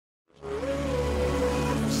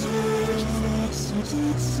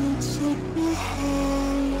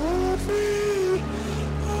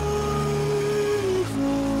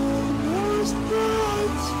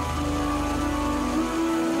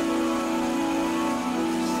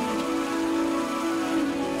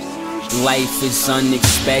Life is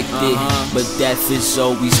unexpected, but death is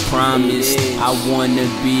always promised. I wanna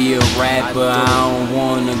be a rapper, I don't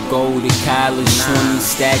wanna go to college. 20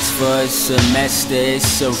 stacks for a semester,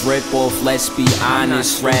 it's a rip-off, let's be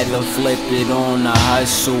honest. Rather flip it on a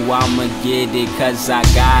hustle, I'ma get it cause I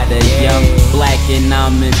got a young black and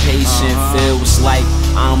I'm impatient. Feels like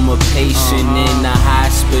I'm a patient in the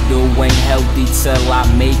hospital, ain't healthy till I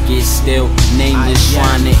make it. Still nameless,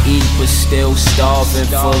 trying to eat but still starving,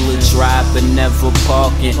 full of drive but never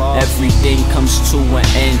parking. Everything comes to an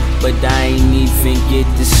end, but I ain't even get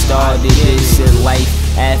this started. Is it life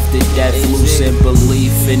after death? Losing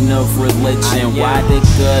belief in a religion. Why the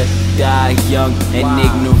good die young and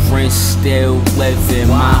ignorance still living?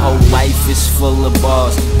 My whole life is full of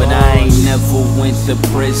bars, but I ain't never went to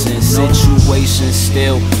prison. Situation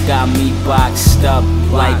still got me boxed up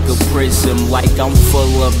like a prison, like I'm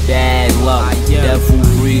full of bad luck. Devil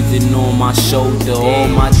breathing on my shoulder. All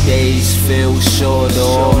my days feel shorter,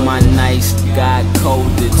 all my nights got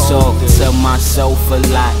colder. Talk to myself a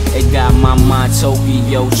lot, it got my mind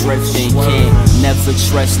Tokyo drifting. Can't never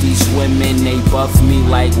trust these women, they buff me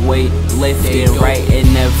like weightlifting.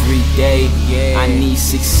 Writing every day, I need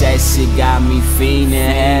success, it got me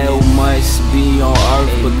fiending. Hell must be on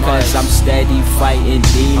earth because I'm steady fighting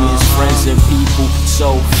demons. Friends and people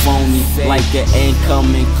so phony, like an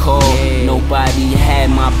incoming call. Nobody had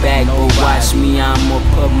my back, but watch me, I'ma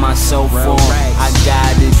put myself on. I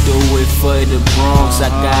gotta do it for the Bronx, I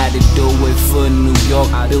gotta do it for New York.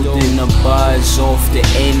 Building a buzz off the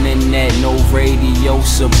internet, no radio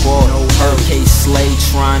support. Hurricane Slay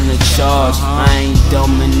trying to charge, I ain't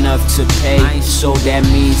dumb enough to pay, so that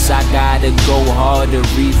means I gotta go harder.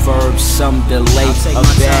 Reverb, some delay. A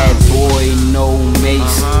bad boy, no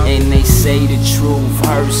mace, and they say the truth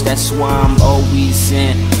hurts, that's why I'm always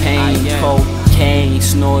in pain. Cocaine,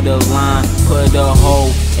 snort a line, put a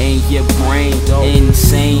hole in your brain.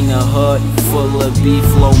 Insane, a hood full of beef,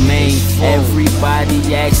 lo mein.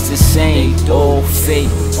 Everybody acts the same, all fake,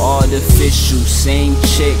 artificial. Same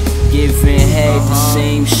chick giving head, the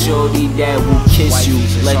same shorty that will kiss you.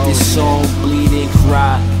 Let this song bleed and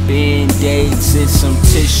cry. Bandaids and some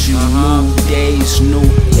tissue. New days, new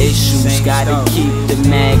issues. Gotta keep the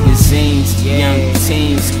magazines. Young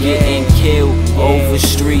teens getting killed over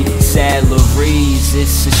street salaries.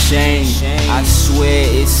 It's a shame, I swear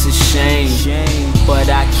it's a shame, but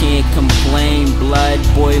I can't complain. Blood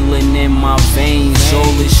boiling in my veins,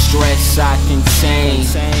 all this stress I contain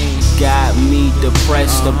got me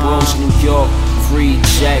depressed. The Bronx, New York,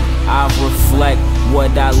 reject. I reflect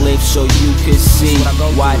what I live so you could see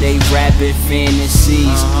why they rapping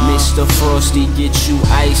fantasies. Mr. Frosty, get you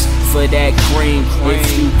ice for that cream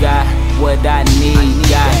if you got what I need.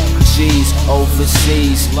 Got G's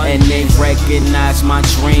overseas and they recognize my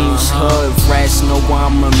dreams. Hood rats know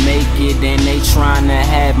I'ma make it and they tryna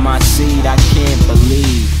have my seed. I can't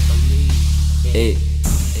believe it.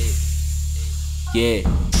 Yeah.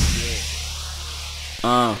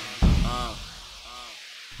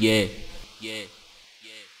 Yeah.